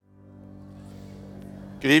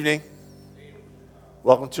Good evening.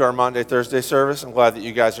 Welcome to our Monday, Thursday service. I'm glad that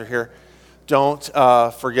you guys are here. Don't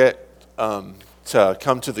forget to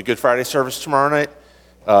come to the Good Friday service tomorrow night,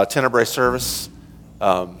 Tenebrae service.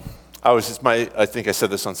 I think I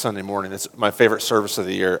said this on Sunday morning. It's my favorite service of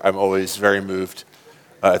the year. I'm always very moved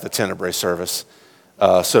at the Tenebrae service.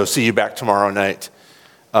 So see you back tomorrow night.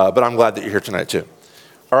 But I'm glad that you're here tonight too.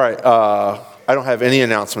 All right. I don't have any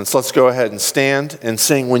announcements. Let's go ahead and stand and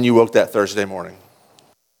sing When You Woke That Thursday Morning.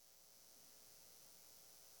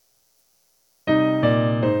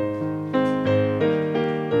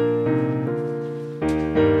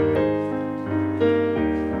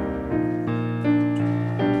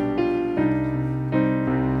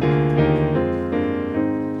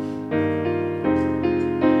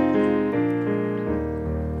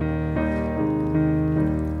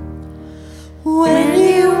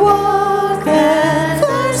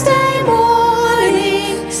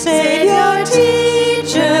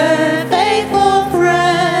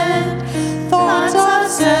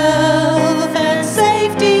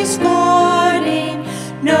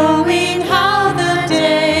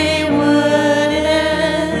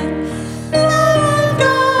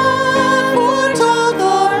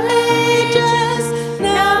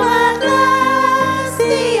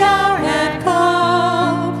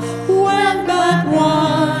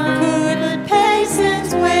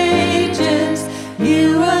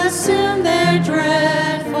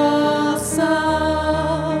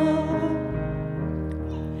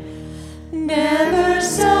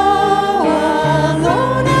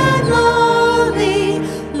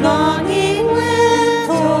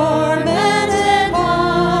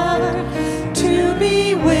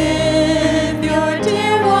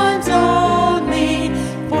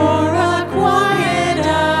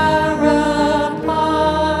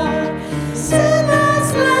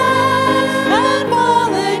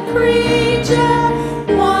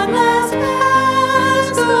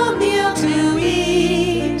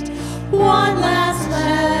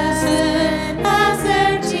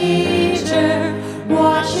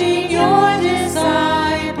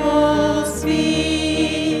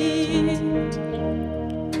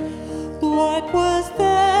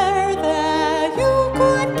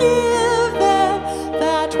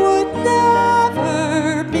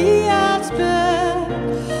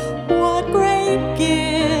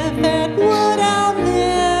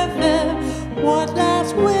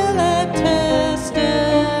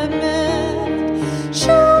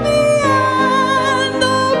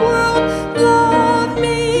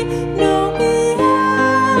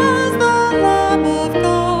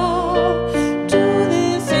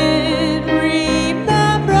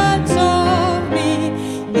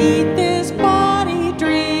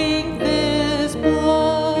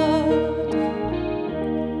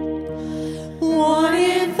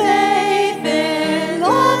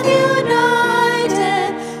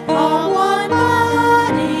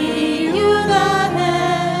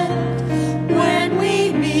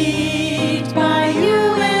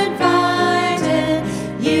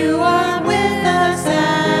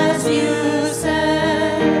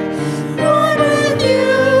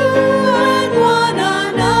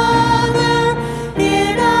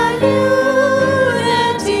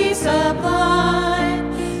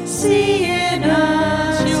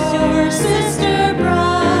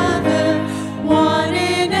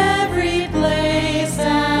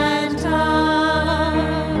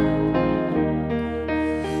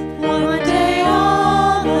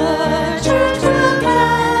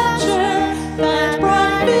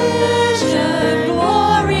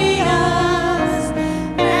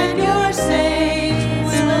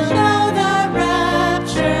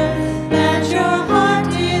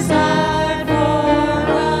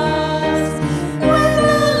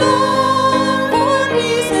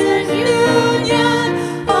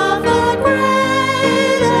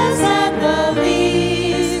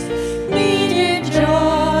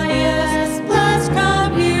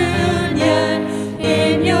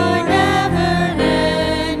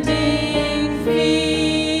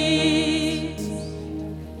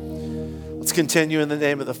 Continue in the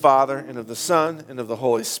name of the Father, and of the Son, and of the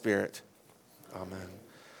Holy Spirit. Amen.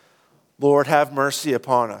 Lord, have mercy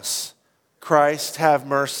upon us. Christ, have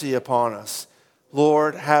mercy upon us.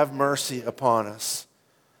 Lord, have mercy upon us.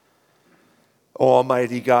 O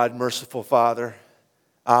Almighty God, merciful Father,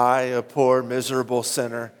 I, a poor, miserable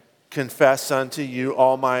sinner, confess unto you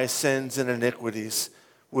all my sins and iniquities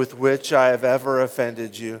with which I have ever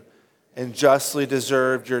offended you, and justly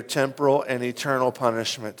deserved your temporal and eternal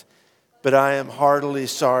punishment. But I am heartily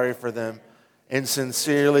sorry for them and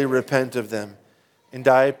sincerely repent of them. And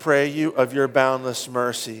I pray you of your boundless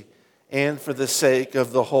mercy and for the sake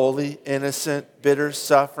of the holy, innocent, bitter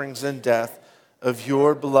sufferings and death of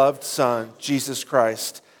your beloved Son, Jesus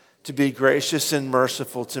Christ, to be gracious and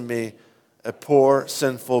merciful to me, a poor,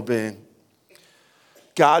 sinful being.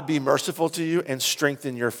 God be merciful to you and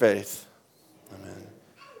strengthen your faith. Amen.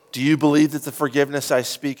 Do you believe that the forgiveness I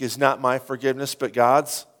speak is not my forgiveness, but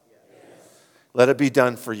God's? Yes. Let it be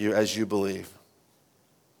done for you as you believe.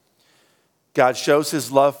 God shows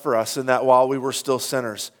his love for us in that while we were still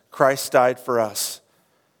sinners, Christ died for us.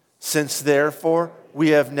 Since therefore we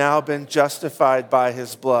have now been justified by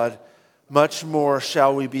his blood, much more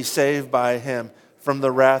shall we be saved by him from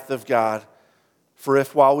the wrath of God. For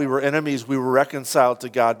if while we were enemies we were reconciled to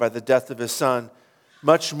God by the death of his Son,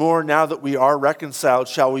 much more now that we are reconciled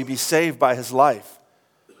shall we be saved by his life.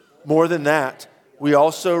 More than that, we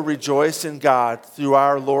also rejoice in God through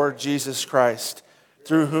our Lord Jesus Christ,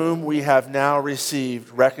 through whom we have now received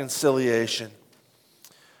reconciliation.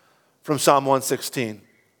 From Psalm 116,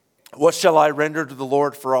 what shall I render to the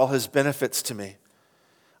Lord for all his benefits to me?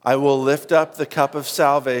 I will lift up the cup of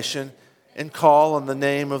salvation and call on the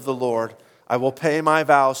name of the Lord. I will pay my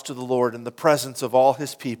vows to the Lord in the presence of all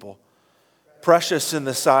his people. Precious in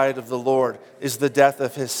the sight of the Lord is the death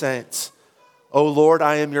of his saints. O Lord,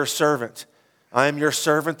 I am your servant. I am your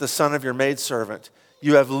servant, the son of your maidservant.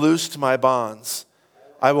 You have loosed my bonds.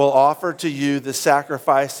 I will offer to you the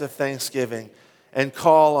sacrifice of thanksgiving and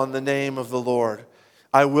call on the name of the Lord.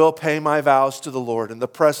 I will pay my vows to the Lord in the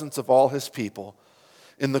presence of all his people,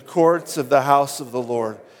 in the courts of the house of the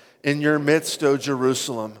Lord, in your midst, O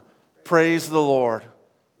Jerusalem. Praise the Lord.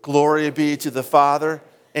 Glory be to the Father,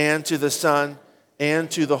 and to the Son,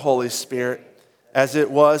 and to the Holy Spirit, as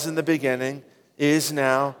it was in the beginning, is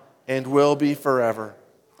now, and will be forever.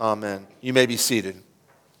 Amen. You may be seated.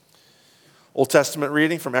 Old Testament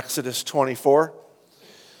reading from Exodus 24.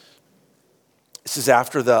 This is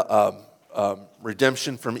after the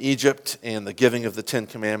redemption from Egypt and the giving of the Ten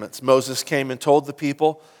Commandments. Moses came and told the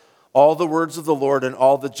people all the words of the Lord and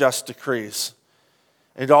all the just decrees.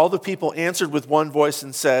 And all the people answered with one voice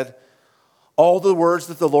and said, all the words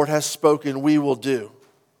that the Lord has spoken we will do.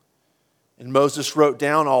 And Moses wrote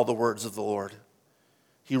down all the words of the Lord.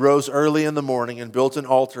 He rose early in the morning and built an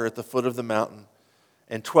altar at the foot of the mountain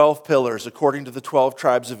and 12 pillars according to the 12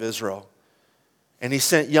 tribes of Israel. And he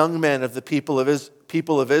sent young men of the people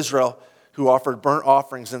of Israel who offered burnt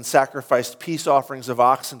offerings and sacrificed peace offerings of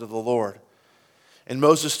oxen to the Lord. And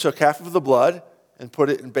Moses took half of the blood and put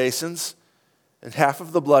it in basins, and half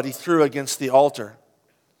of the blood he threw against the altar.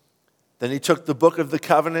 Then he took the book of the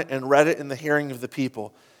covenant and read it in the hearing of the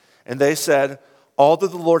people. And they said, all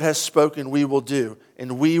that the Lord has spoken we will do,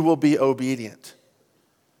 and we will be obedient.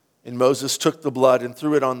 And Moses took the blood and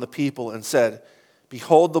threw it on the people and said,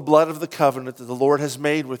 behold the blood of the covenant that the Lord has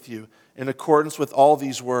made with you in accordance with all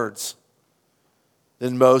these words.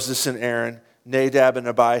 Then Moses and Aaron, Nadab and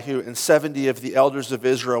Abihu, and 70 of the elders of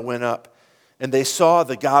Israel went up, and they saw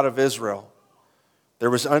the God of Israel. There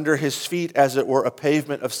was under his feet, as it were, a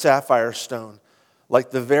pavement of sapphire stone, like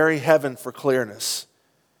the very heaven for clearness.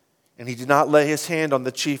 And he did not lay his hand on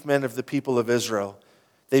the chief men of the people of Israel.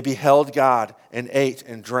 They beheld God and ate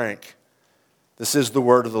and drank. This is the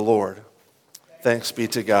word of the Lord. Thanks be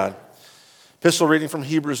to God. Epistle reading from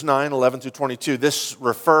Hebrews 9, 11 through 22. This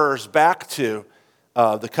refers back to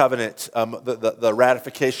the covenant, the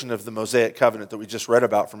ratification of the Mosaic covenant that we just read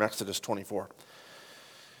about from Exodus 24.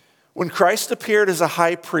 When Christ appeared as a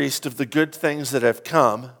high priest of the good things that have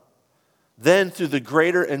come, then through the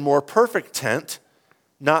greater and more perfect tent,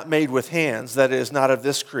 not made with hands, that is, not of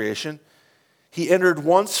this creation, he entered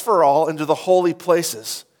once for all into the holy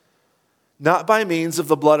places, not by means of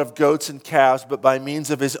the blood of goats and calves, but by means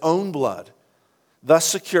of his own blood, thus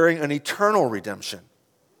securing an eternal redemption.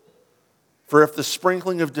 For if the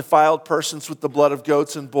sprinkling of defiled persons with the blood of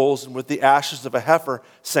goats and bulls and with the ashes of a heifer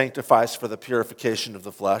sanctifies for the purification of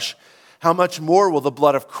the flesh, how much more will the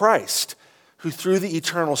blood of Christ, who through the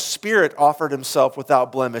eternal Spirit offered himself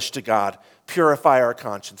without blemish to God, purify our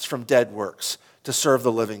conscience from dead works to serve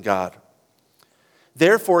the living God?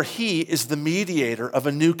 Therefore, he is the mediator of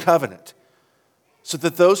a new covenant, so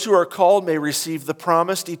that those who are called may receive the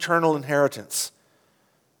promised eternal inheritance,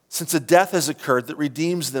 since a death has occurred that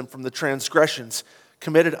redeems them from the transgressions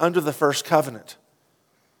committed under the first covenant.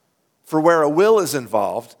 For where a will is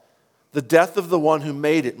involved, the death of the one who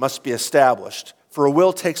made it must be established, for a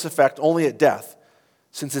will takes effect only at death,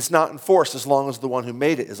 since it's not in force as long as the one who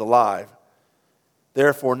made it is alive.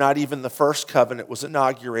 Therefore, not even the first covenant was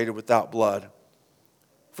inaugurated without blood.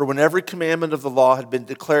 For when every commandment of the law had been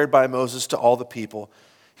declared by Moses to all the people,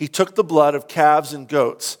 he took the blood of calves and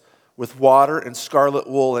goats with water and scarlet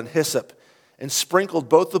wool and hyssop, and sprinkled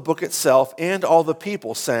both the book itself and all the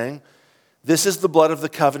people, saying, "This is the blood of the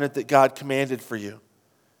covenant that God commanded for you."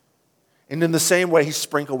 And in the same way he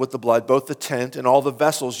sprinkled with the blood both the tent and all the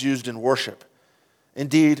vessels used in worship.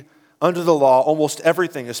 Indeed, under the law, almost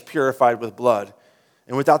everything is purified with blood,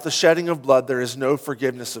 and without the shedding of blood there is no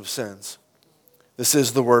forgiveness of sins. This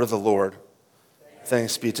is the word of the Lord.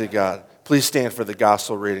 Thanks be to God. Please stand for the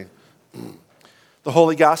gospel reading. The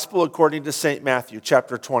Holy Gospel according to St. Matthew,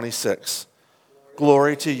 chapter 26.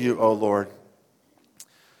 Glory to you, O Lord.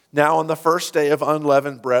 Now on the first day of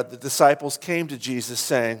unleavened bread, the disciples came to Jesus,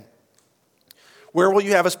 saying, "Where will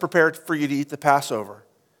you have us prepared for you to eat the Passover?"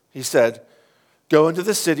 He said, "Go into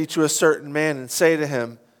the city to a certain man and say to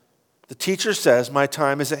him, 'The teacher says, my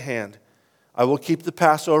time is at hand. I will keep the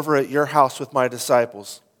Passover at your house with my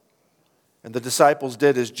disciples.'" And the disciples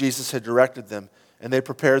did as Jesus had directed them, and they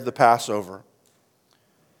prepared the Passover.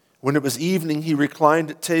 When it was evening, he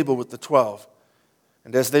reclined at table with the 12.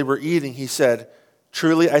 And as they were eating, he said,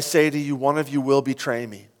 "Truly I say to you, one of you will betray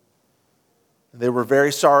me." And they were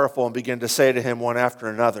very sorrowful and began to say to him one after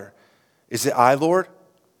another, "Is it I, Lord?"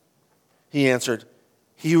 He answered,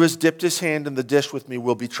 "He who has dipped his hand in the dish with me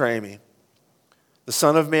will betray me. The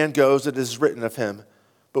Son of Man goes, it is written of him,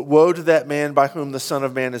 but woe to that man by whom the Son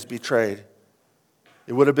of Man is betrayed.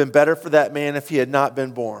 It would have been better for that man if he had not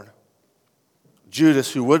been born."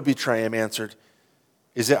 Judas, who would betray him, answered,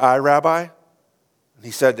 "Is it I, Rabbi?" And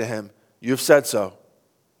he said to him, "You have said so."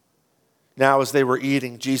 Now as they were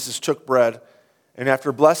eating, Jesus took bread, and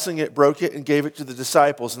after blessing it, broke it and gave it to the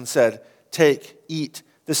disciples and said, "Take, eat,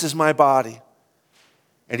 this is my body."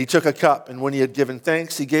 And he took a cup, and when he had given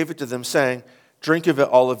thanks, he gave it to them, saying, "Drink of it,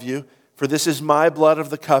 all of you, for this is my blood of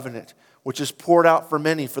the covenant, which is poured out for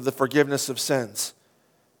many for the forgiveness of sins.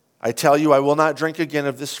 I tell you, I will not drink again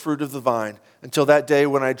of this fruit of the vine until that day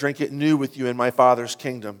when I drink it new with you in my Father's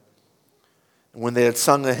kingdom." And when they had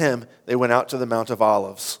sung a hymn, they went out to the Mount of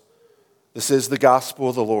Olives. This is the gospel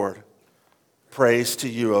of the Lord. Praise to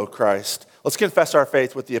you, O Christ. Let's confess our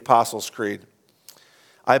faith with the Apostles' Creed.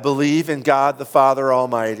 I believe in God the Father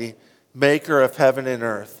Almighty, maker of heaven and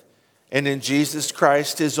earth, and in Jesus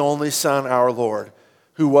Christ, his only Son, our Lord,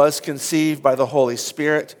 who was conceived by the Holy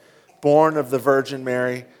Spirit, born of the Virgin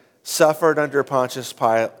Mary, suffered under Pontius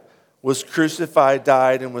Pilate, was crucified,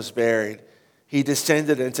 died, and was buried. He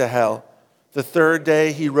descended into hell. The third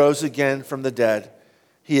day he rose again from the dead.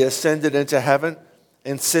 He ascended into heaven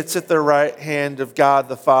and sits at the right hand of God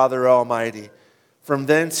the Father Almighty. From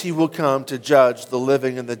thence he will come to judge the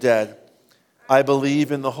living and the dead. I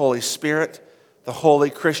believe in the Holy Spirit, the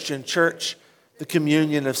holy Christian church, the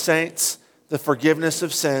communion of saints, the forgiveness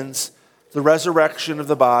of sins, the resurrection of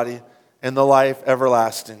the body, and the life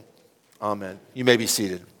everlasting. Amen. You may be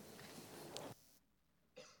seated.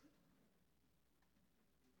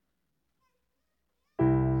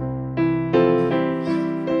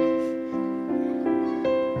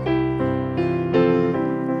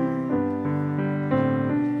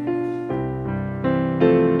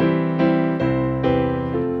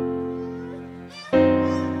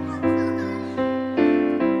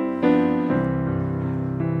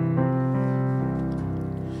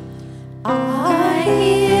 I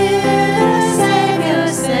hear the Savior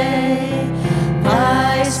say,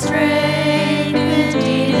 "My strength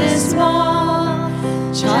indeed is small.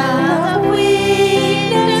 Child of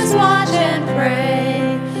weakness, watch and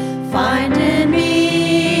pray. Find in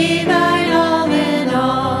me thine all in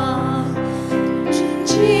all."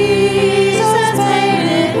 Jesus paid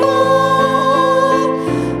it all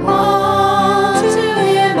to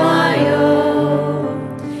him I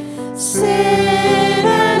owe. Sin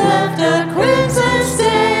had left a crimson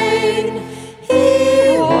stain,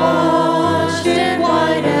 he washed it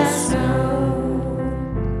white as snow.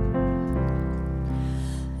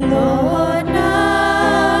 Lord,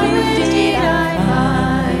 now indeed I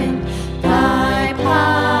find thy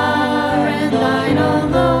power and thine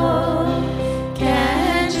alone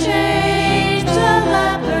can change the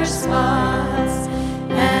leper's spots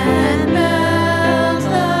and melt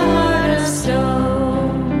the heart of stone.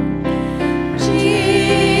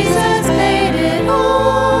 Jesus paid it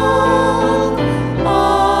all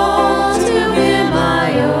to him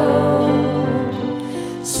I owe.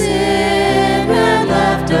 Sin had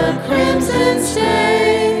left a crimson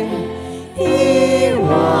stain, he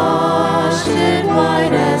washed it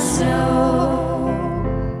white as snow.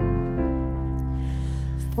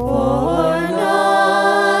 For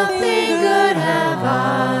nothing good have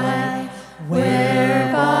I,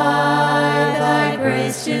 whereby thy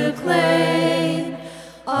grace to claim.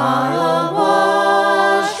 I'll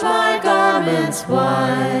wash my garments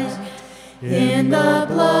white in the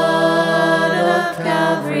blood of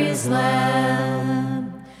Calvary's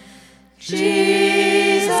Lamb.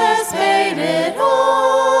 Jesus paid it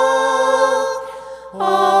all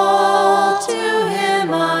to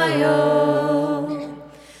him I owe.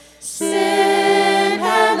 Sin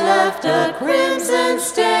had left a crimson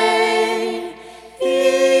stain,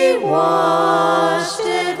 he washed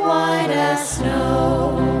it white as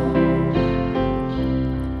snow.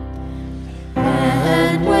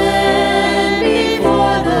 And when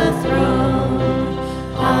before the throne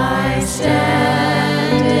I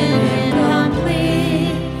stand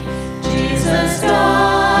incomplete, Jesus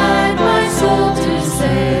died my soul to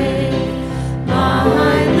save,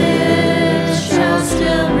 my lips shall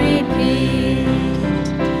still repeat.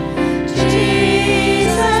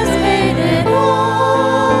 Jesus paid it all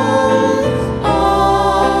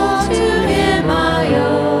to him I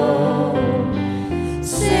owe.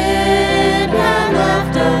 Sin had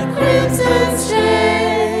left a crimson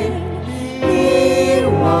stain, he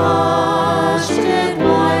washed it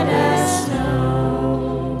white as snow.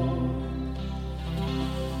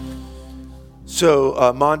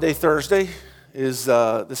 So Maundy, Thursday is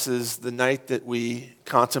this is the night that we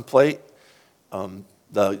contemplate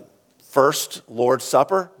the first Lord's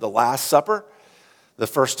Supper, the Last Supper, the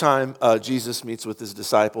first time Jesus meets with his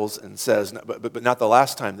disciples and says, but not the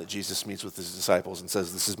last time that Jesus meets with his disciples and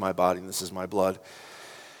says, "This is my body and this is my blood."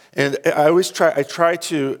 And I try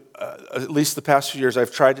to, at least the past few years,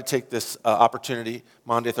 I've tried to take this opportunity,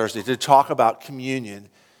 Maundy, Thursday, to talk about communion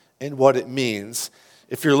and what it means.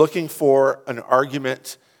 If you're looking for an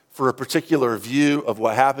argument for a particular view of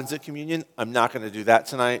what happens at communion, I'm not going to do that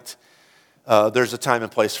tonight. There's a time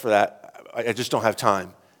and place for that. I just don't have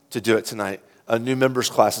time to do it tonight. A new members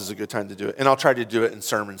class is a good time to do it. And I'll try to do it in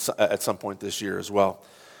sermons at some point this year as well.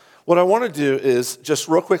 What I want to do is, just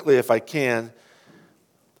real quickly if I can,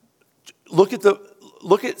 look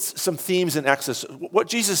at some themes in Exodus. What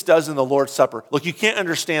Jesus does in the Lord's Supper. Look, you can't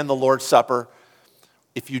understand the Lord's Supper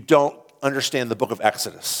if you don't understand the book of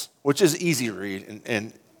Exodus, which is easy to read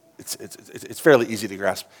and it's fairly easy to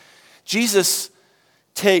grasp. Jesus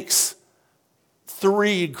takes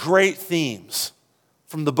three great themes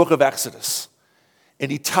from the book of Exodus,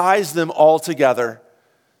 and he ties them all together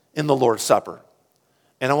in the Lord's Supper.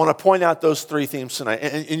 And I want to point out those three themes tonight.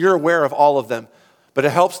 And you're aware of all of them, but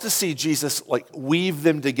it helps to see Jesus weave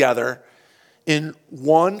them together in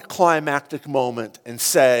one climactic moment and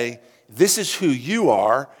say, "This is who you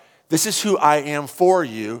are. This is who I am for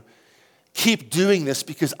you. Keep doing this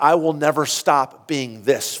because I will never stop being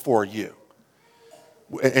this for you."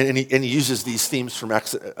 And he uses these themes from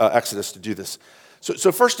Exodus to do this.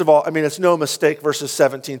 So first of all, it's no mistake, verses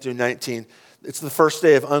 17 through 19. It's the first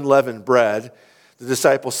day of unleavened bread. The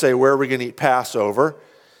disciples say, "Where are we going to eat Passover?"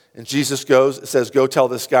 And Jesus says, "Go tell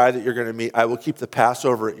this guy that you're going to meet, I will keep the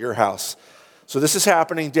Passover at your house." So this is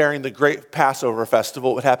happening during the great Passover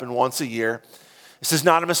festival. It would happen once a year. This is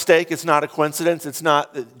not a mistake. It's not a coincidence. It's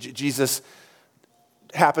not that Jesus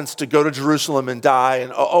happens to go to Jerusalem and die,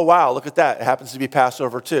 and oh wow, look at that. It happens to be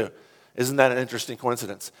Passover too. Isn't that an interesting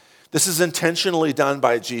coincidence? This is intentionally done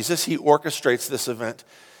by Jesus. He orchestrates this event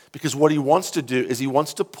because what he wants to do is he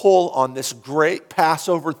wants to pull on this great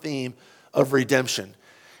Passover theme of redemption.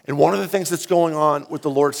 And one of the things that's going on with the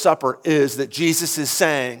Lord's Supper is that Jesus is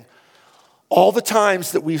saying, all the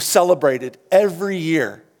times that we've celebrated every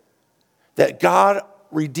year that God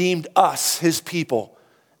redeemed us, his people,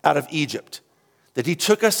 out of Egypt, that he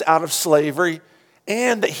took us out of slavery,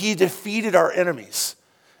 and that he defeated our enemies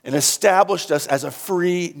and established us as a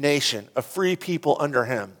free nation, a free people under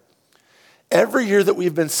him. Every year that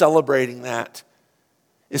we've been celebrating that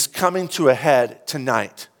is coming to a head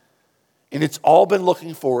tonight. And it's all been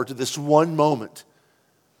looking forward to this one moment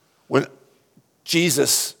when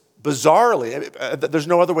Jesus, bizarrely, there's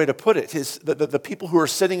no other way to put it, the people who are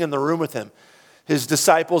sitting in the room with him, his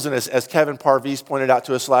disciples, and as Kevin Parviz pointed out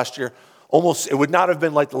to us last year, it would not have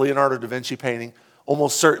been like the Leonardo da Vinci painting.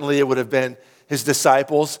 Almost certainly it would have been his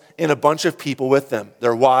disciples and a bunch of people with them,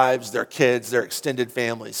 their wives, their kids, their extended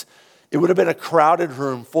families. It would have been a crowded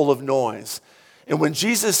room full of noise. And when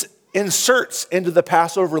Jesus inserts into the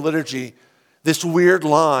Passover liturgy this weird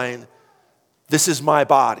line, "This is my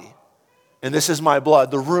body and this is my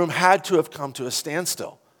blood," the room had to have come to a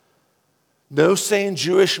standstill. No sane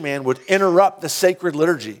Jewish man would interrupt the sacred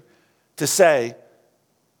liturgy to say,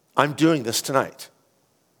 "I'm doing this tonight.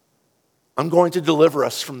 I'm going to deliver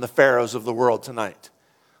us from the pharaohs of the world tonight.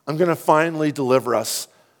 I'm going to finally deliver us."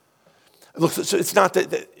 Look, so it's not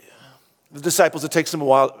that the disciples, it takes them a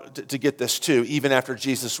while to get this too. Even after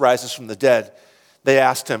Jesus rises from the dead, they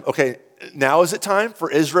asked him, "Okay, now is it time for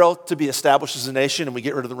Israel to be established as a nation and we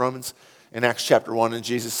get rid of the Romans?" In Acts chapter 1, and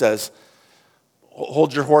Jesus says,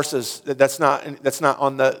 hold your horses. It's not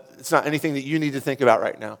anything that you need to think about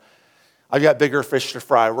right now. I've got bigger fish to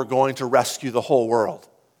fry. We're going to rescue the whole world.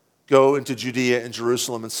 Go into Judea and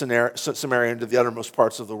Jerusalem and Samaria into the uttermost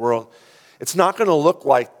parts of the world. It's not going to look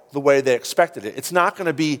like the way they expected it. It's not going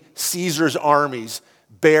to be Caesar's armies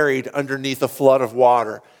buried underneath a flood of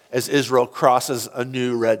water as Israel crosses a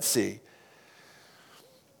new Red Sea.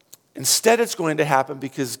 Instead, it's going to happen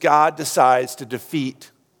because God decides to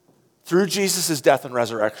defeat, through Jesus' death and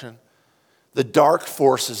resurrection, the dark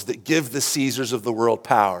forces that give the Caesars of the world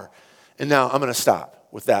power. And now I'm going to stop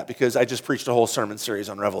with that because I just preached a whole sermon series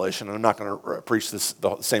on Revelation, and I'm not going to preach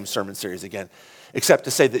the same sermon series again, except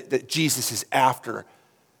to say that Jesus is after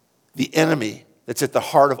the enemy that's at the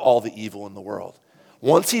heart of all the evil in the world.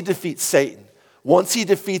 Once he defeats Satan, once he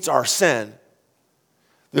defeats our sin,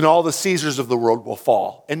 then all the Caesars of the world will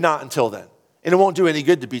fall, and not until then. And it won't do any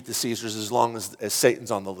good to beat the Caesars as long as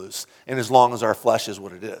Satan's on the loose and as long as our flesh is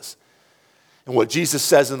what it is. And what Jesus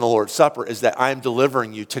says in the Lord's Supper is that I am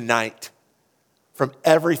delivering you tonight from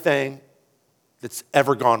everything that's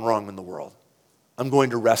ever gone wrong in the world. I'm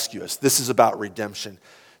going to rescue us. This is about redemption.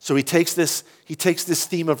 So he takes this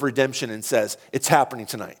theme of redemption and says, it's happening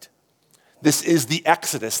tonight. This is the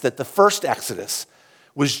Exodus that the first Exodus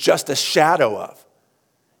was just a shadow of.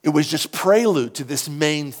 It was just prelude to this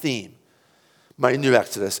main theme, my new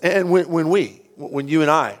Exodus. And when you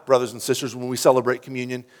and I, brothers and sisters, when we celebrate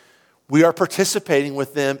communion, we are participating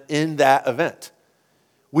with them in that event.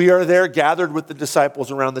 We are there gathered with the disciples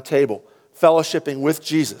around the table, fellowshipping with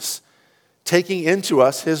Jesus, taking into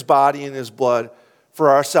us his body and his blood for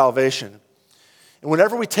our salvation. And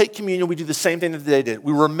whenever we take communion, we do the same thing that they did.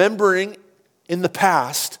 We're remembering in the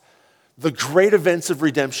past the great events of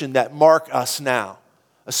redemption that mark us now,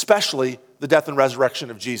 especially the death and resurrection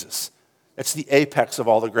of Jesus. It's the apex of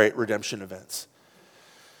all the great redemption events.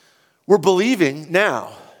 We're believing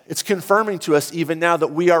now. It's confirming to us even now that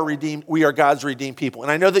we are redeemed, we are God's redeemed people.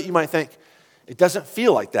 And I know that you might think, it doesn't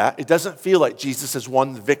feel like that. It doesn't feel like Jesus has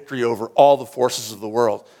won the victory over all the forces of the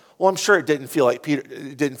world. Well, I'm sure it didn't feel like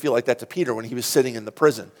that to Peter when he was sitting in the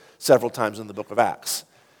prison several times in the book of Acts.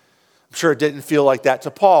 I'm sure it didn't feel like that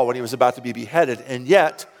to Paul when he was about to be beheaded. And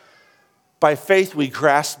yet, by faith, we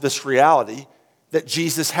grasp this reality that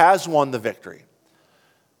Jesus has won the victory.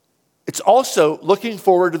 It's also looking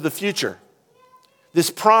forward to the future. This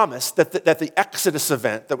promise that the Exodus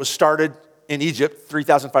event that was started in Egypt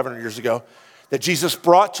 3,500 years ago, that Jesus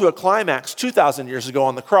brought to a climax 2,000 years ago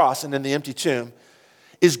on the cross and in the empty tomb,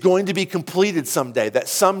 is going to be completed someday, that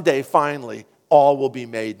someday finally all will be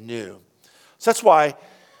made new. So that's why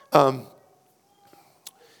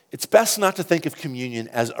it's best not to think of communion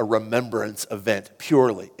as a remembrance event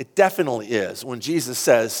purely. It definitely is. When Jesus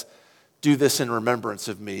says, do this in remembrance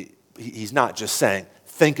of me, he's not just saying,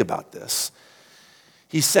 think about this.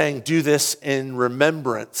 He's saying, do this in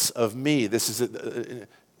remembrance of me.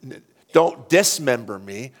 Don't dismember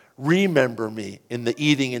me, remember me in the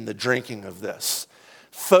eating and the drinking of this.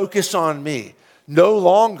 Focus on me. No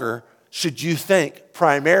longer should you think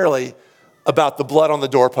primarily about the blood on the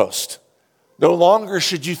doorpost. No longer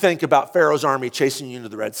should you think about Pharaoh's army chasing you into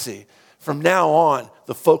the Red Sea. From now on,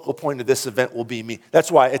 the focal point of this event will be me.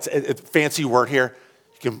 That's why it's a fancy word here.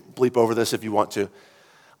 You can bleep over this if you want to.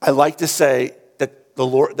 I like to say that the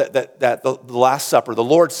Last Supper, the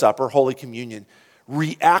Lord's Supper, Holy Communion,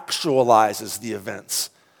 reactualizes the events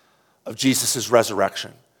of Jesus'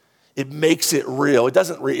 resurrection. It makes it real. It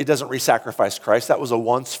doesn't re-sacrifice Christ. That was a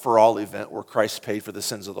once-for-all event where Christ paid for the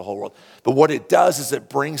sins of the whole world. But what it does is it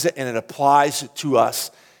brings it and it applies it to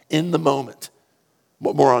us in the moment.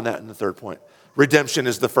 More on that in the third point. Redemption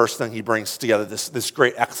is the first thing he brings together, this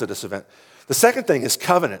great Exodus event. The second thing is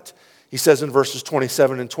covenant. He says in verses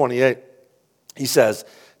 27 and 28, he says,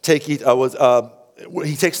 he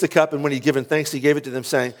takes the cup, and when he'd given thanks, he gave it to them,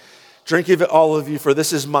 saying, drink of it, all of you, for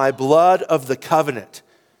this is my blood of the covenant,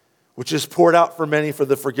 which is poured out for many for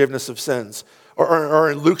the forgiveness of sins. Or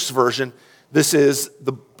in Luke's version, this is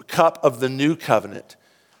the cup of the new covenant,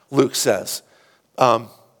 Luke says.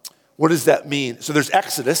 What does that mean? So there's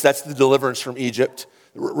Exodus, that's the deliverance from Egypt,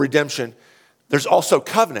 redemption. There's also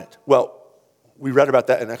covenant. Well, we read about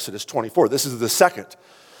that in Exodus 24. This is the second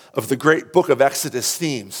of the great book of Exodus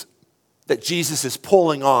themes that Jesus is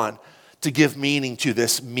pulling on to give meaning to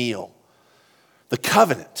this meal. The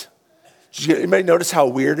covenant. You may notice how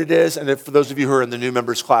weird it is, and for those of you who are in the new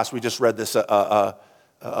members class, we just read this a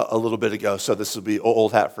little bit ago, so this will be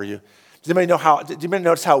old hat for you. Did anybody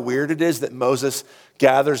notice how weird it is that Moses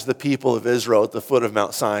gathers the people of Israel at the foot of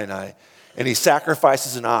Mount Sinai, and he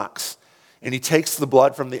sacrifices an ox, and he takes the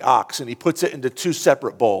blood from the ox, and he puts it into two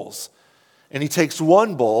separate bowls. And he takes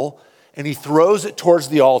one bowl, and he throws it towards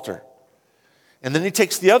the altar. And then he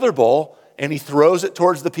takes the other bowl and he throws it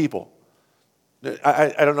towards the people.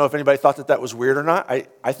 I don't know if anybody thought that was weird or not.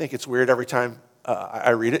 I think it's weird every time I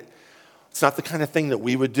read it. It's not the kind of thing that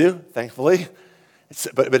we would do, thankfully.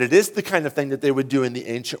 But it is the kind of thing that they would do in the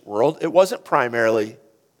ancient world. It wasn't primarily,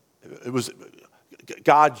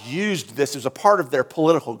 God used this as a part of their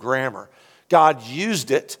political grammar. God used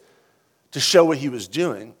it to show what he was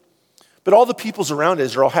doing. But all the peoples around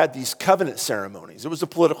Israel had these covenant ceremonies. It was a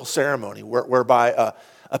political ceremony whereby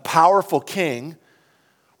a powerful king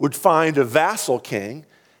would find a vassal king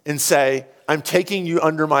and say, I'm taking you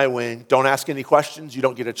under my wing. Don't ask any questions. You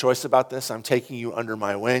don't get a choice about this. I'm taking you under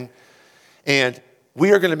my wing. And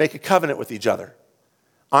we are going to make a covenant with each other.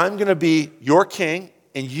 I'm going to be your king,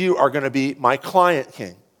 and you are going to be my client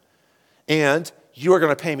king. And you are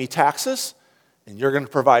going to pay me taxes, and you're going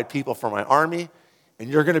to provide people for my army, and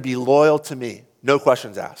you're going to be loyal to me. No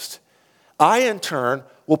questions asked. I, in turn,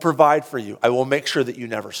 will provide for you. I will make sure that you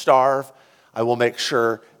never starve. I will make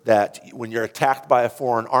sure that when you're attacked by a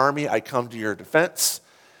foreign army, I come to your defense.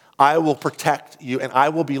 I will protect you, and I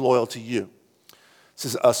will be loyal to you.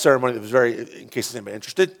 This is a ceremony that was in case anybody's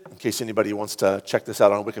interested, in case anybody wants to check this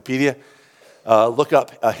out on Wikipedia, look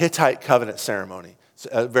up a Hittite covenant ceremony. It's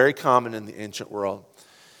very common in the ancient world.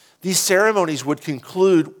 These ceremonies would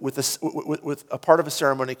conclude with a part of a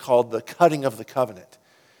ceremony called the cutting of the covenant.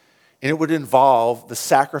 And it would involve the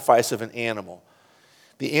sacrifice of an animal.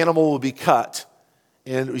 The animal will be cut.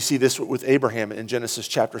 And we see this with Abraham in Genesis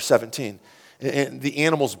chapter 17. And the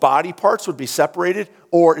animal's body parts would be separated,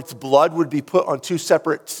 or its blood would be put on two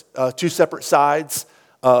separate sides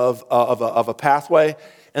of a pathway.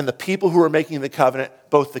 And the people who were making the covenant,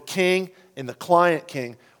 both the king and the client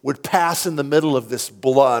king, would pass in the middle of this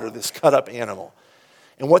blood or this cut up animal.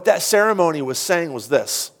 And what that ceremony was saying was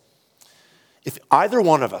this: if either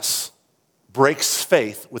one of us breaks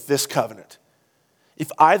faith with this covenant,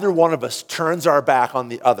 if either one of us turns our back on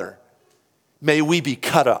the other, may we be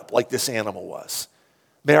cut up like this animal was.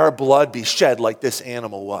 May our blood be shed like this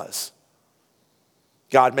animal was.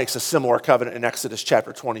 God makes a similar covenant in Exodus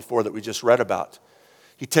chapter 24 that we just read about.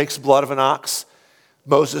 He takes blood of an ox.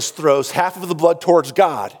 Moses throws half of the blood towards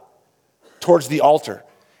God, towards the altar,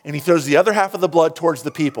 and he throws the other half of the blood towards the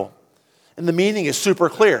people. And the meaning is super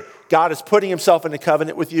clear. God is putting himself in a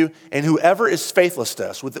covenant with you, and whoever is faithless to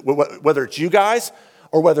us, whether it's you guys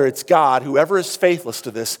or whether it's God, whoever is faithless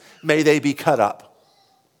to this, may they be cut up.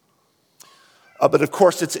 But of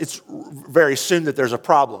course, it's very soon that there's a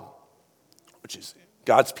problem, which is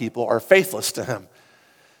God's people are faithless to him.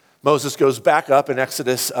 Moses goes back up in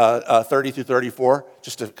Exodus 30 through 34,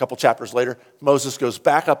 just a couple chapters later. Moses goes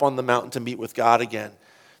back up on the mountain to meet with God again.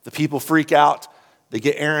 The people freak out. They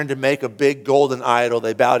get Aaron to make a big golden idol.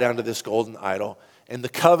 They bow down to this golden idol. And the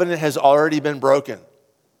covenant has already been broken.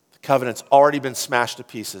 The covenant's already been smashed to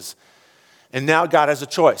pieces. And now God has a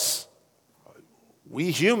choice.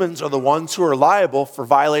 We humans are the ones who are liable for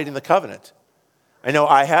violating the covenant. I know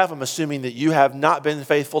I have. I'm assuming that you have not been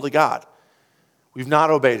faithful to God. We've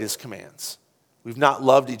not obeyed his commands. We've not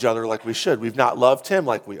loved each other like we should. We've not loved him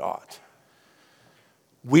like we ought.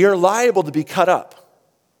 We are liable to be cut up.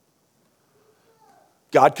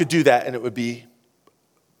 God could do that and it would be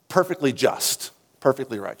perfectly just,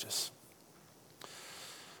 perfectly righteous.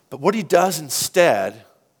 But what he does instead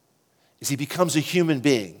is he becomes a human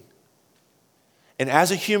being. And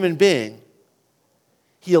as a human being,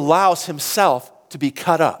 he allows himself to be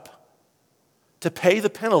cut up, to pay the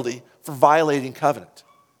penalty for violating covenant.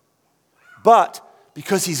 But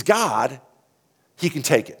because he's God, he can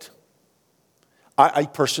take it. I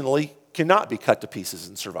personally cannot be cut to pieces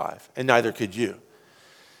and survive, and neither could you.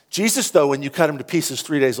 Jesus, though, when you cut him to pieces,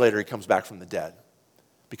 3 days later, he comes back from the dead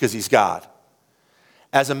because he's God.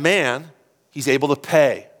 As a man, he's able to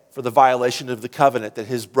pay for the violation of the covenant that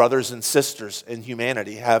his brothers and sisters in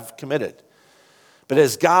humanity have committed. But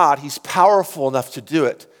as God, he's powerful enough to do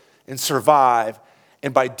it and survive.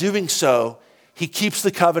 And by doing so, he keeps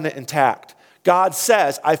the covenant intact. God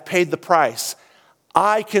says, I've paid the price.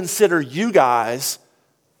 I consider you guys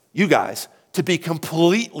to be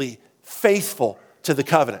completely faithful to the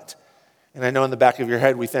covenant. And I know in the back of your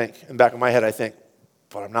head, in the back of my head, I think,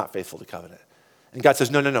 but I'm not faithful to covenant. And God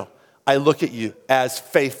says, no. I look at you as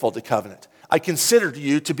faithful to covenant. I consider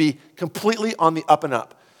you to be completely on the up and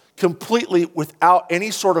up, completely without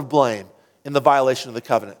any sort of blame in the violation of the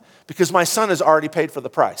covenant. Because my son has already paid for the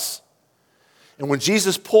price. And when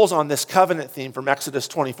Jesus pulls on this covenant theme from Exodus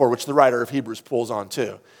 24, which the writer of Hebrews pulls on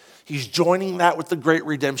too, he's joining that with the great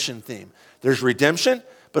redemption theme. There's redemption,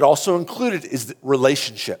 but also included is the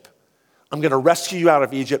relationship. I'm going to rescue you out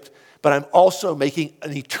of Egypt, but I'm also making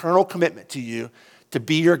an eternal commitment to you to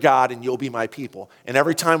be your God and you'll be my people. And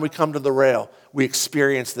every time we come to the rail, we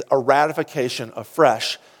experience a ratification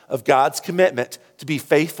afresh of God's commitment to be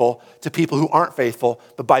faithful to people who aren't faithful,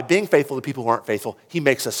 but by being faithful to people who aren't faithful, he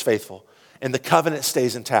makes us faithful. And the covenant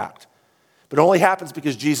stays intact. But it only happens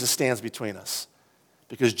because Jesus stands between us.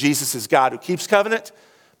 Because Jesus is God who keeps covenant,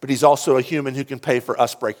 but he's also a human who can pay for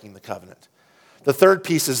us breaking the covenant. The third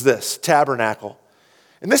piece is this, tabernacle.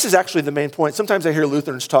 And this is actually the main point. Sometimes I hear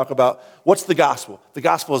Lutherans talk about, what's the gospel? The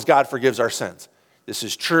gospel is God forgives our sins. This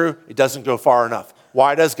is true. It doesn't go far enough.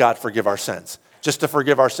 Why does God forgive our sins? Just to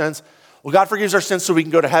forgive our sins? Well, God forgives our sins so we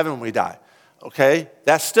can go to heaven when we die. Okay?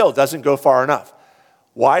 That still doesn't go far enough.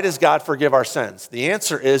 Why does God forgive our sins? The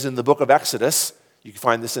answer is in the book of Exodus. You can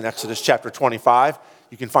find this in Exodus chapter 25.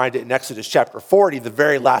 You can find it in Exodus chapter 40, the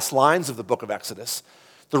very last lines of the book of Exodus.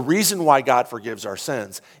 The reason why God forgives our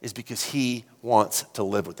sins is because he wants to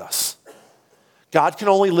live with us. God can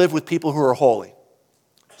only live with people who are holy.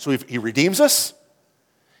 So he redeems us.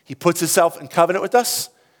 He puts himself in covenant with us.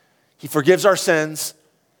 He forgives our sins.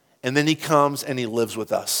 And then he comes and he lives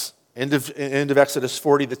with us. End of Exodus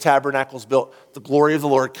 40, the tabernacle is built. The glory of the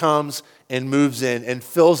Lord comes and moves in and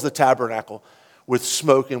fills the tabernacle with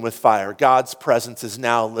smoke and with fire. God's presence is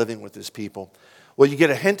now living with his people. Well, you get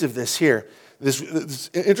a hint of this here. This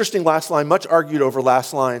interesting last line, much argued over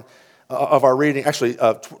last line of our reading, actually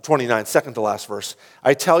 29, second to last verse.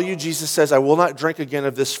 I tell you, Jesus says, I will not drink again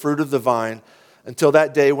of this fruit of the vine until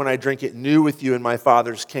that day when I drink it new with you in my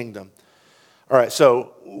Father's kingdom. All right,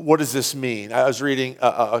 so what does this mean? I was reading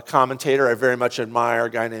a commentator I very much admire, a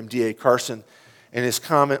guy named D.A. Carson, and his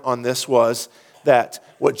comment on this was that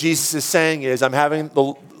what Jesus is saying is, I'm having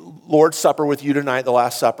the Lord's Supper with you tonight, the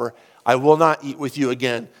Last Supper. I will not eat with you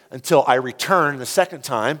again until I return the second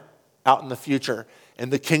time out in the future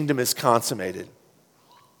and the kingdom is consummated.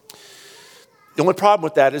 The only problem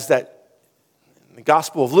with that is that in the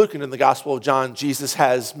Gospel of Luke and in the Gospel of John, Jesus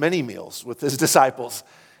has many meals with his disciples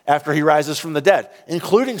after he rises from the dead,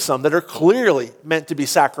 including some that are clearly meant to be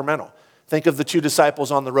sacramental. Think of the two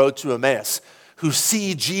disciples on the road to Emmaus who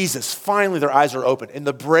see Jesus. Finally, their eyes are open in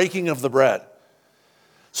the breaking of the bread.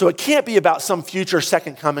 So it can't be about some future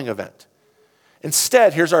second coming event.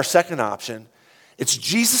 Instead, here's our second option. It's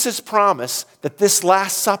Jesus' promise that this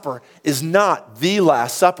Last Supper is not the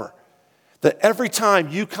Last Supper. That every time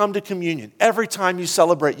you come to communion, every time you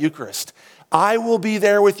celebrate Eucharist, I will be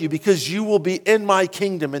there with you because you will be in my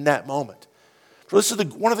kingdom in that moment. So this is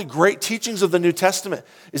one of the great teachings of the New Testament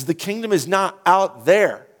is the kingdom is not out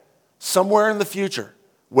there, somewhere in the future,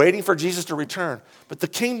 waiting for Jesus to return. But the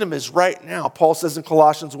kingdom is right now. Paul says in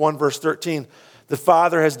Colossians 1, verse 13, the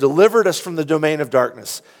Father has delivered us from the domain of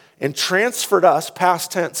darkness and transferred us,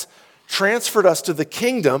 past tense, transferred us to the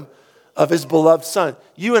kingdom of his beloved Son.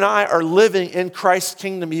 You and I are living in Christ's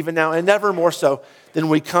kingdom even now, and never more so than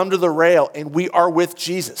we come to the rail and we are with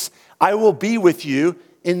Jesus. I will be with you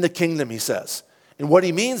in the kingdom, he says. And what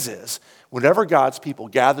he means is, whenever God's people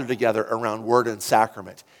gather together around word and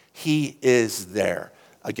sacrament, he is there.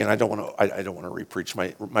 Again, I don't want to repreach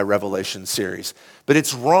my Revelation series, but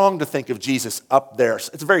it's wrong to think of Jesus up there.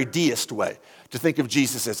 It's a very deist way to think of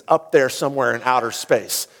Jesus as up there somewhere in outer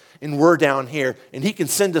space, and we're down here, and he can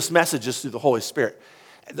send us messages through the Holy Spirit.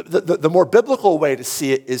 The more biblical way to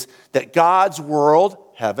see it is that God's world,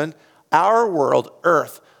 heaven, our world,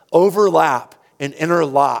 earth, overlap and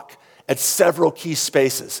interlock at several key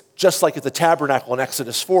spaces, just like at the tabernacle in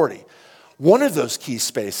Exodus 40. One of those key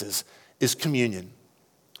spaces is communion.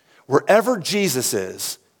 Wherever Jesus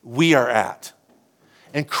is, we are at.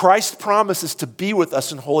 And Christ promises to be with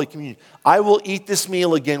us in Holy Communion. I will eat this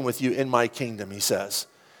meal again with you in my kingdom, he says.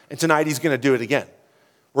 And tonight he's going to do it again.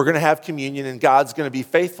 We're going to have communion, and God's going to be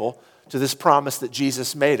faithful to this promise that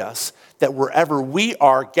Jesus made us, that wherever we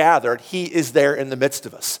are gathered, he is there in the midst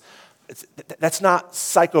of us. That's not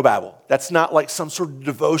psychobabble. That's not like some sort of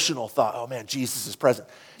devotional thought, oh man, Jesus is present.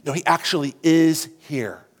 No, he actually is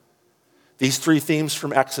here. These three themes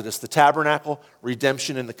from Exodus, the tabernacle,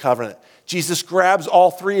 redemption, and the covenant. Jesus grabs all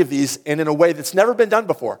three of these and in a way that's never been done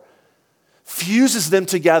before, fuses them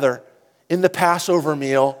together in the Passover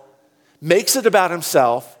meal, makes it about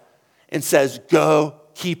himself, and says, go,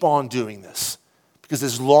 keep on doing this. Because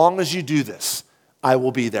as long as you do this, I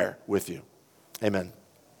will be there with you. Amen.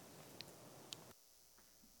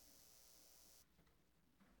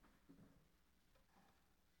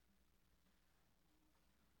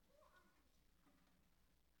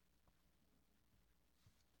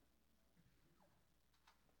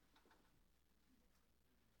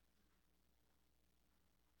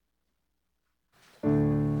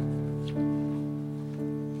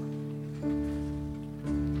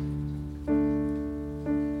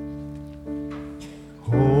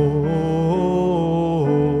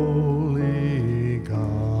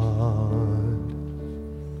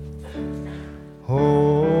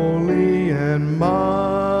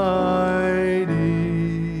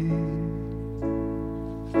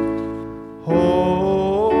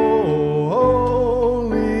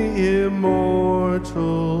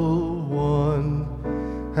 immortal one,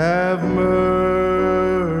 have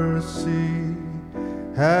mercy,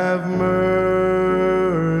 have mercy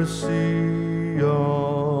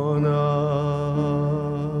on us.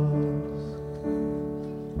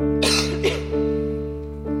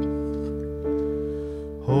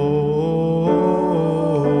 Holy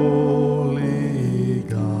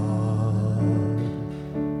God,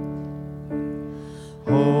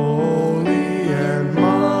 holy and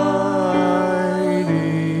mighty,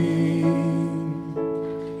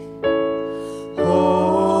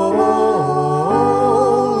 holy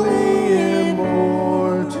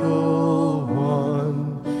immortal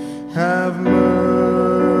one, have mercy,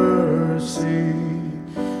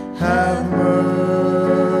 have mercy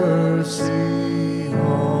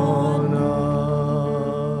on us.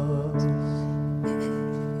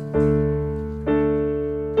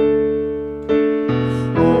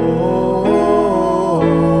 Holy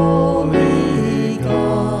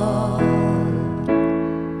God,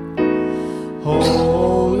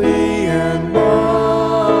 holy and mighty,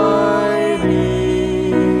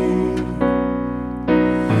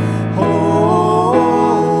 holy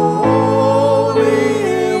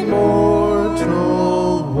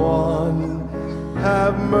immortal one,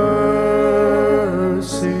 have mercy,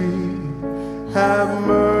 have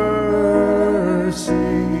mercy,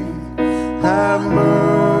 have mercy,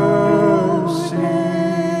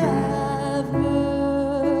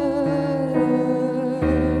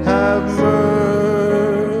 have mercy,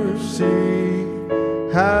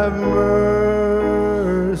 have mercy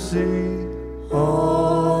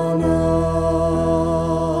on us.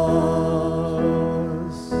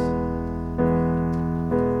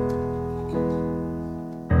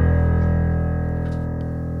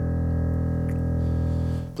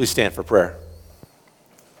 Please stand for prayer.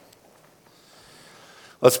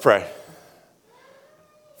 Let's pray.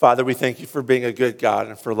 Father, we thank you for being a good God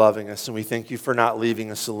and for loving us, and we thank you for not leaving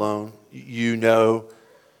us alone. You know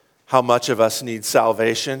how much of us need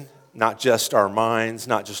salvation, not just our minds,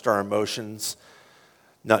 not just our emotions,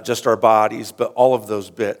 not just our bodies, but all of those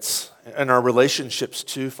bits, and our relationships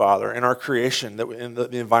too, Father, and our creation, in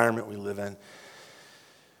the environment we live in.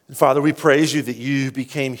 And Father, we praise you that you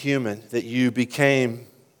became human, that you became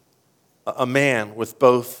a man with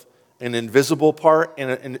both an invisible part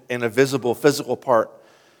and a visible physical part,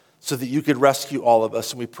 so that you could rescue all of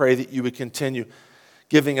us. And we pray that you would continue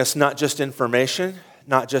giving us not just information,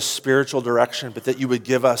 not just spiritual direction, but that you would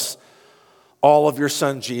give us all of your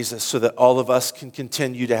Son, Jesus, so that all of us can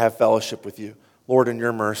continue to have fellowship with you. Lord, in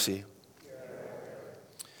your mercy.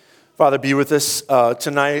 Father, be with us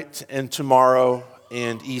tonight and tomorrow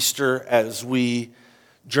and Easter as we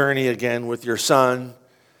journey again with your Son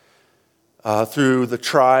through the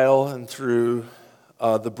trial and through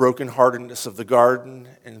the brokenheartedness of the garden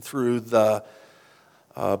and through the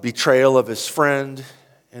betrayal of his friend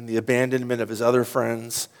and the abandonment of his other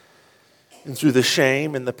friends and through the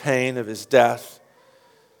shame and the pain of his death.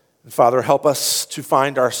 And Father, help us to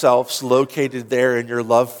find ourselves located there in your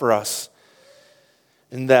love for us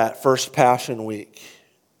in that first Passion Week.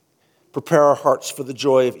 Prepare our hearts for the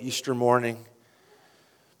joy of Easter morning,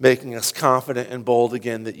 making us confident and bold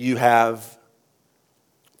again that you have,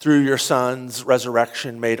 through your Son's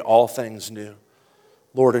resurrection, made all things new.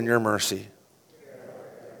 Lord, in your mercy.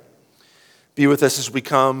 Be with us as we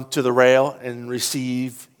come to the rail and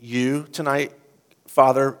receive you tonight.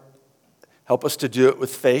 Father, help us to do it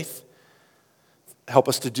with faith. Help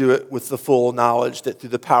us to do it with the full knowledge that through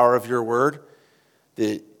the power of your word,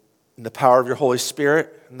 in the power of your Holy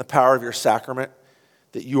Spirit, and the power of your sacrament,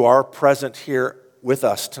 that you are present here with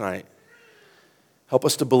us tonight. Help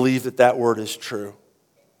us to believe that that word is true.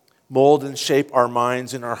 Mold and shape our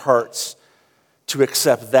minds and our hearts to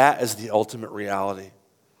accept that as the ultimate reality.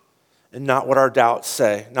 And not what our doubts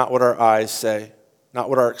say, not what our eyes say, not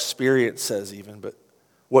what our experience says even, but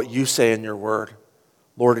what you say in your word.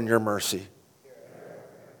 Lord, in your mercy.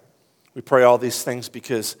 We pray all these things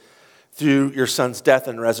because through your Son's death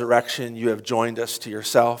and resurrection, you have joined us to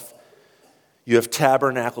yourself. You have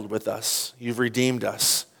tabernacled with us. You've redeemed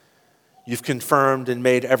us. You've confirmed and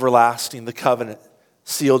made everlasting the covenant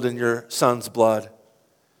sealed in your Son's blood.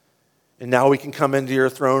 And now we can come into your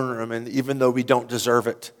throne room, and even though we don't deserve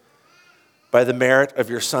it, by the merit of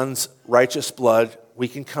your Son's righteous blood, we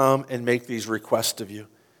can come and make these requests of you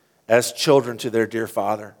as children to their dear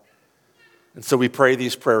Father. And so we pray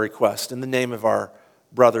these prayer requests in the name of our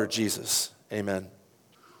brother Jesus. Amen.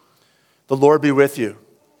 The Lord be with you.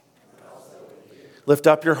 Lift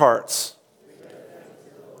up your hearts.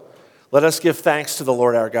 Let us give thanks to the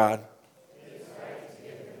Lord our God.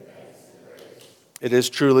 It is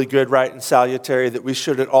truly good, right, and salutary that we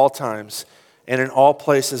should at all times and in all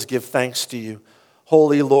places give thanks to you,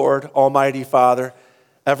 Holy Lord, Almighty Father,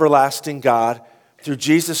 everlasting God, through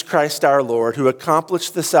Jesus Christ our Lord, who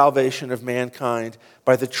accomplished the salvation of mankind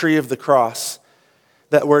by the tree of the cross,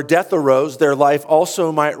 that where death arose, their life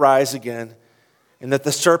also might rise again, and that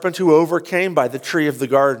the serpent who overcame by the tree of the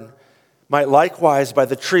garden might likewise by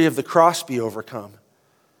the tree of the cross be overcome.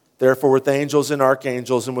 Therefore, with angels and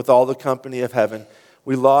archangels and with all the company of heaven,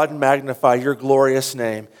 we laud and magnify your glorious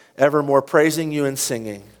name, evermore praising you and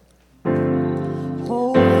singing.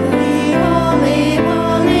 Holy, holy,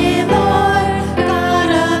 holy Lord,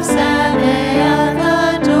 God of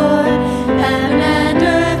Sabaoth, adore. Heaven and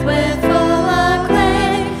earth with full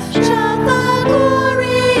acclaim shout the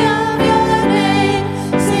glory of your name.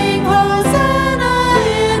 Sing Hosanna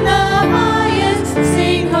in the highest.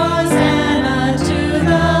 Sing Hosanna to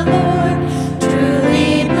the Lord.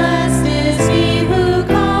 Truly blessed is he who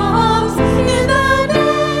comes in the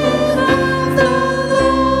name of the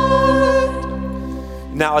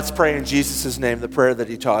Lord. Now let's pray in Jesus' name the prayer that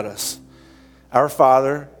he taught us. Our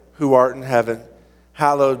Father, who art in heaven,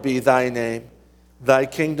 hallowed be thy name. Thy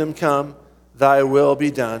kingdom come, thy will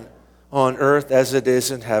be done, on earth as it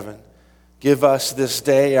is in heaven. Give us this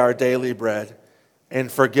day our daily bread,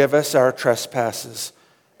 and forgive us our trespasses,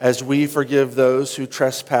 as we forgive those who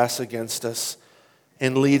trespass against us.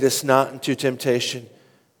 And lead us not into temptation,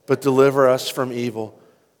 but deliver us from evil.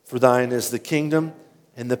 For thine is the kingdom,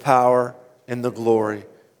 and the power, and the glory,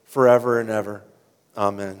 forever and ever.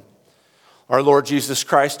 Amen. Our Lord Jesus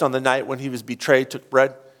Christ, on the night when he was betrayed, took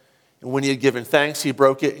bread, and when he had given thanks, he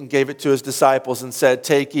broke it and gave it to his disciples and said,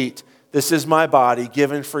 "Take, eat. This is my body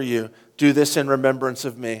given for you. Do this in remembrance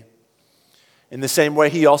of me." In the same way,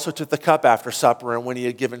 he also took the cup after supper, and when he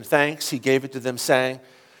had given thanks, he gave it to them, saying,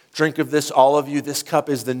 "Drink of this, all of you. This cup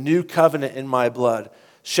is the new covenant in my blood,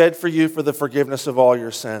 shed for you for the forgiveness of all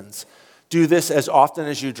your sins. Do this as often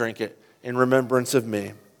as you drink it in remembrance of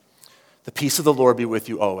me." The peace of the Lord be with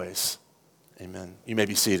you always. Amen. You may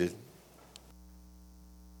be seated.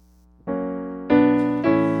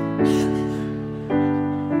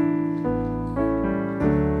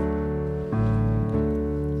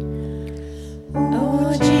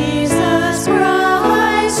 O Jesus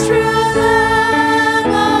Christ, true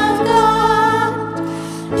Lamb of God,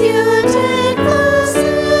 you take the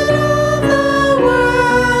sin of the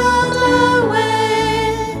world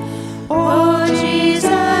away. O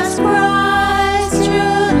Jesus Christ,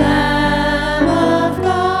 true Lamb of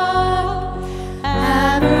God.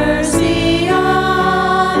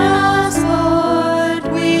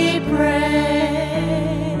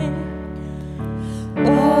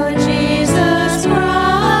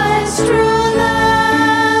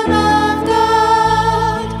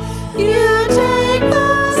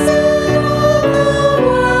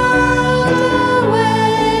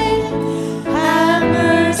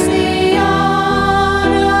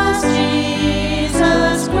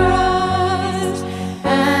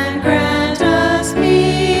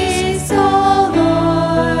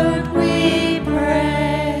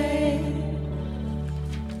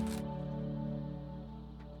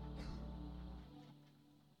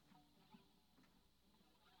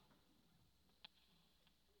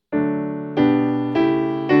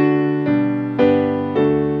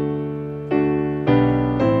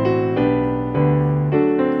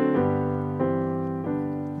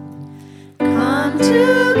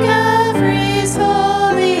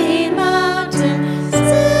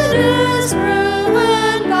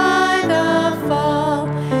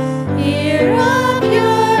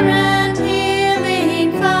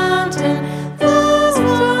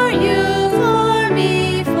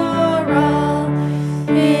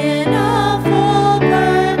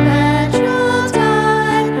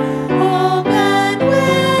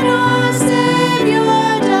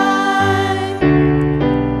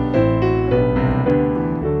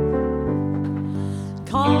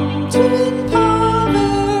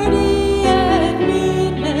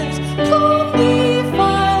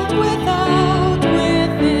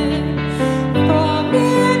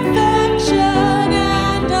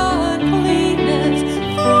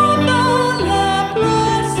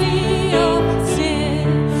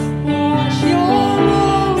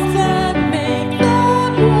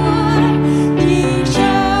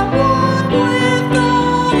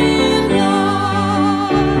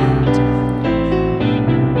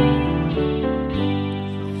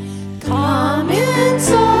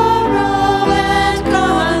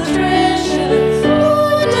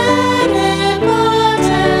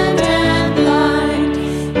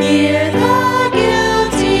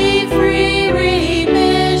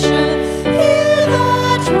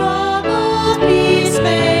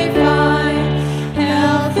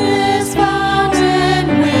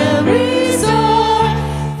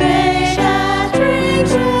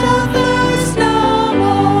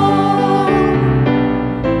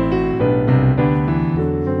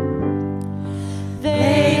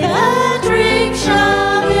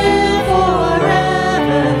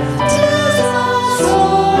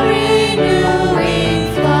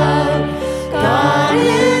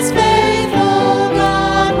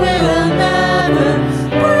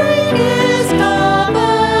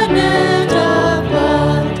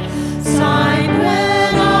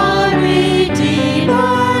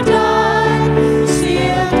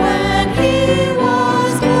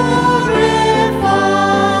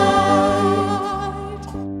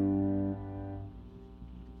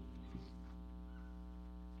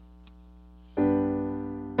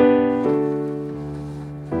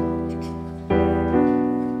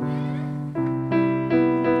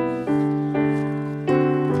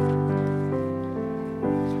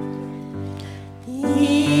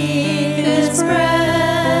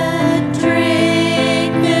 bread,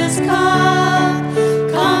 drink this cup.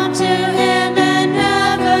 Come to him and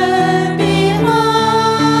never be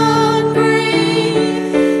hungry.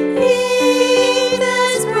 Eat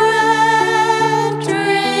this bread,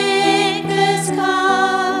 drink this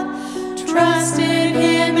cup. Trust in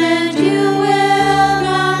him and you will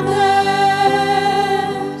not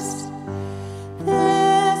thirst.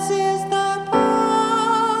 This is the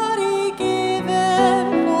body given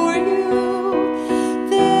for you.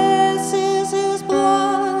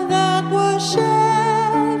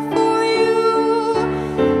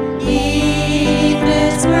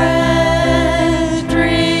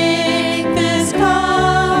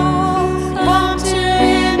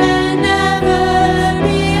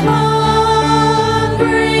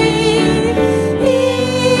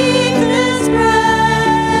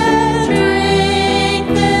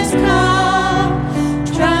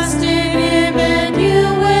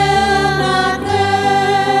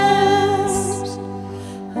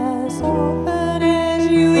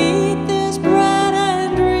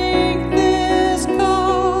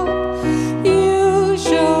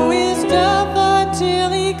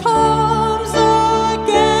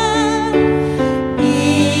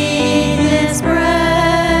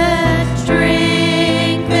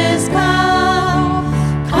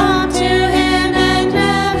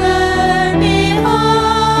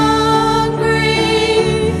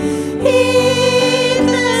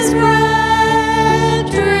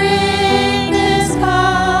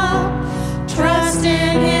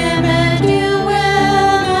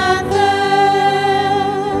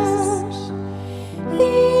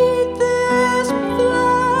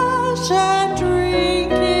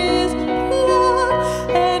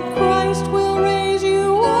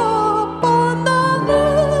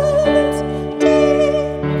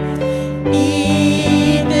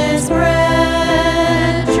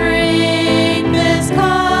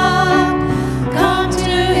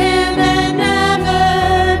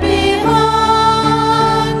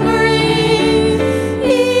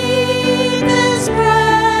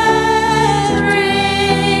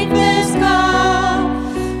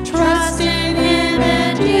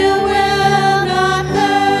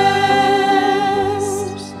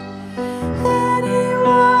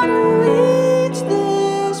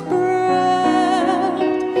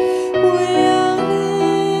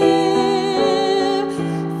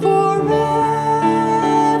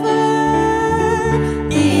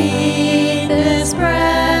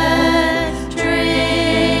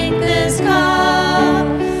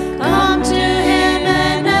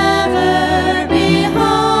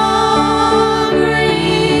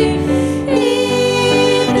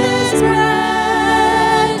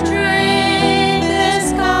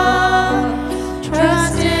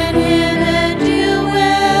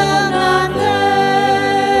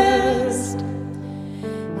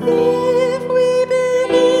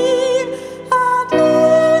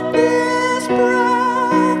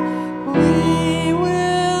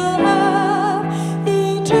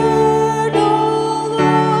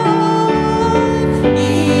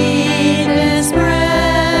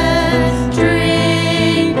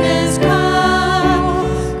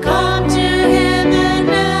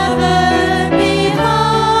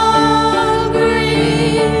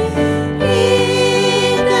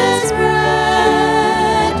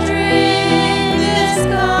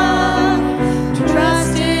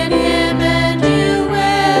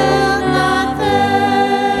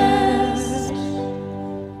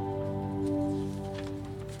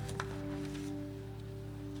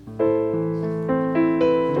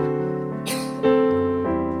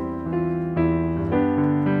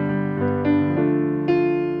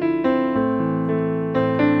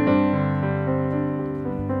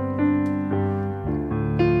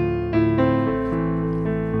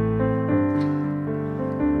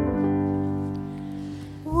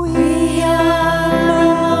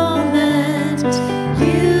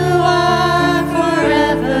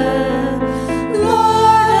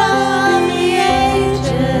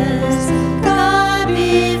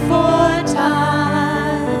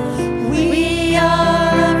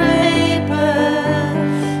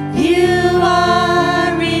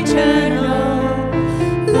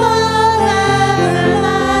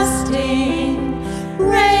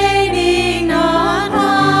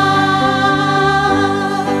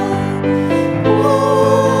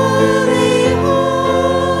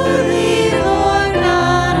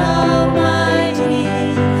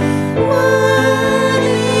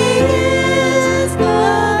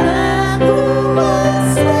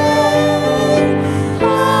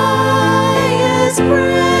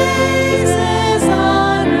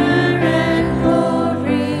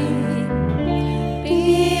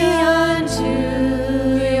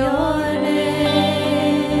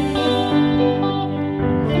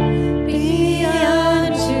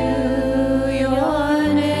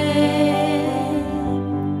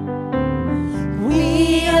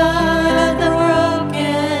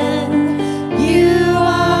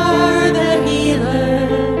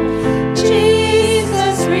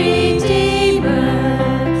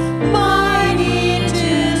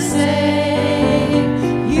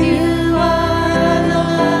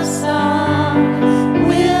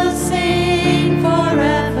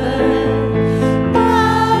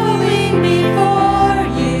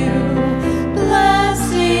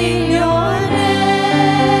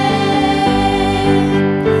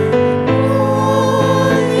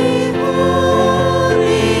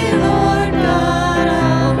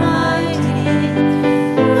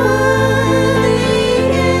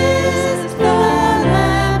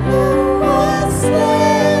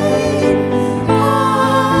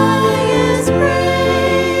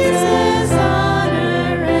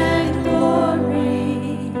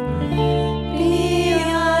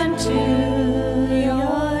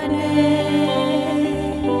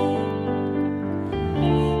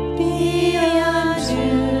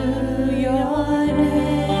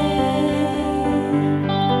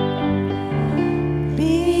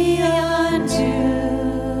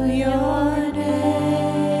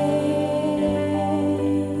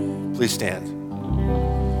 Please stand.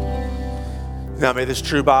 Now may this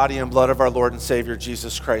true body and blood of our Lord and Savior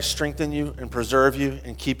Jesus Christ strengthen you and preserve you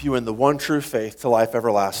and keep you in the one true faith to life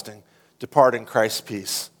everlasting. Depart in Christ's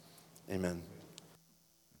peace. Amen.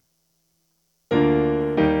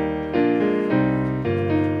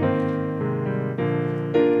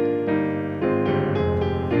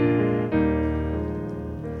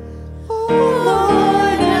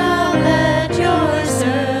 Lord, now let your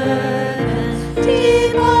servant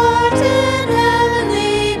depart in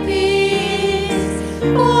heavenly peace,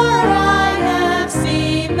 for I have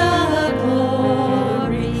seen the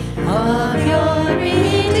glory of your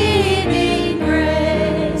redeeming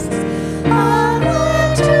grace. I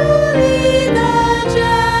want to lead the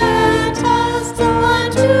Gentiles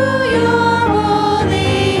unto your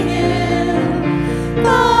holy hill,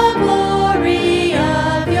 the glory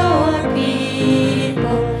of your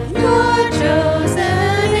people, your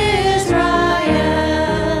chosen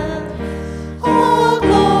Israel. All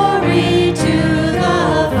glory to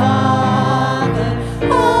the Father,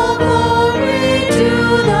 all glory to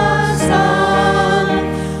the Son,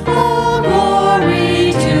 all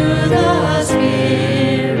glory to the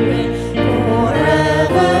Spirit,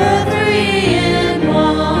 forever three in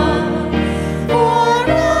one. For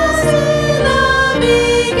as in the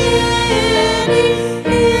beginning,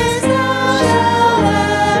 is now shall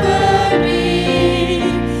ever be,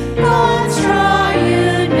 God's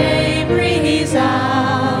triune name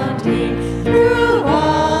resounding through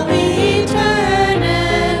all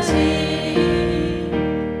eternity.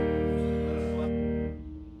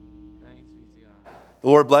 The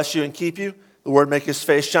Lord bless you and keep you. The Lord make his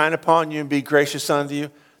face shine upon you and be gracious unto you.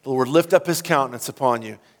 The Lord lift up his countenance upon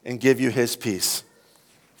you and give you his peace.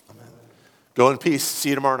 Amen. Go in peace. See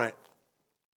you tomorrow night.